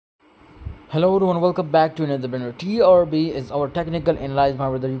Hello everyone, welcome back to another video. TRB is our technical analysis, my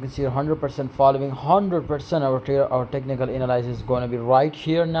brother. You can see 100% following 100% our technical analysis is going to be right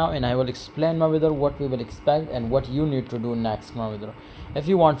here now, and I will explain, my brother, what we will expect and what you need to do next, my brother. If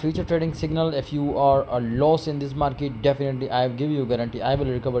you want future trading signal, if you are a loss in this market, definitely I give you guarantee I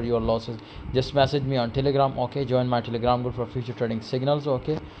will recover your losses. Just message me on Telegram, okay? Join my Telegram group for future trading signals,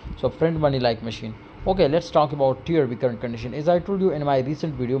 okay? So print money like machine. Okay, let's talk about TRB current condition. As I told you in my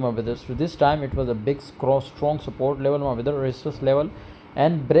recent video, my brothers, so this time it was a big strong support level, my brother, resistance level,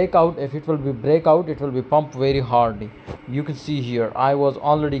 and breakout. If it will be breakout, it will be pumped very hardly. You can see here I was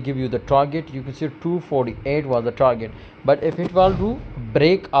already give you the target. You can see 248 was the target, but if it will do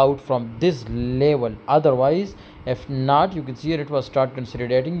break out from this level, otherwise if not, you can see here it was start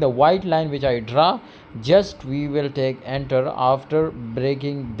consolidating. The white line which I draw, just we will take enter after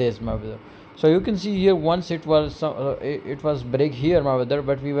breaking this, my brother. So you can see here once it was break here, my brother,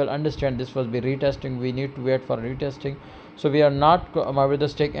 but we will understand this was be retesting. We need to wait for retesting, so we are not, my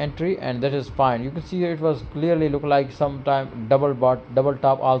brothers, take entry, and that is fine. You can see here it was clearly look like sometime double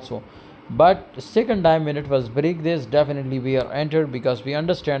top also, but second time when it was break this, definitely we are entered because we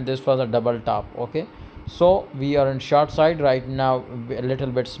understand this was a double top. Okay, so we are in short side right now, a little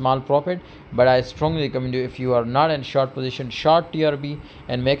bit small profit, but I strongly recommend you, if you are not in short position, short TRB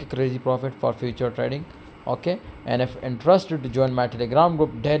and make a crazy profit for future trading. Okay, and if interested to join my Telegram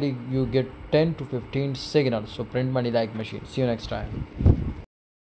group, daily you get 10 to 15 signals. So print money like machine. See you next time.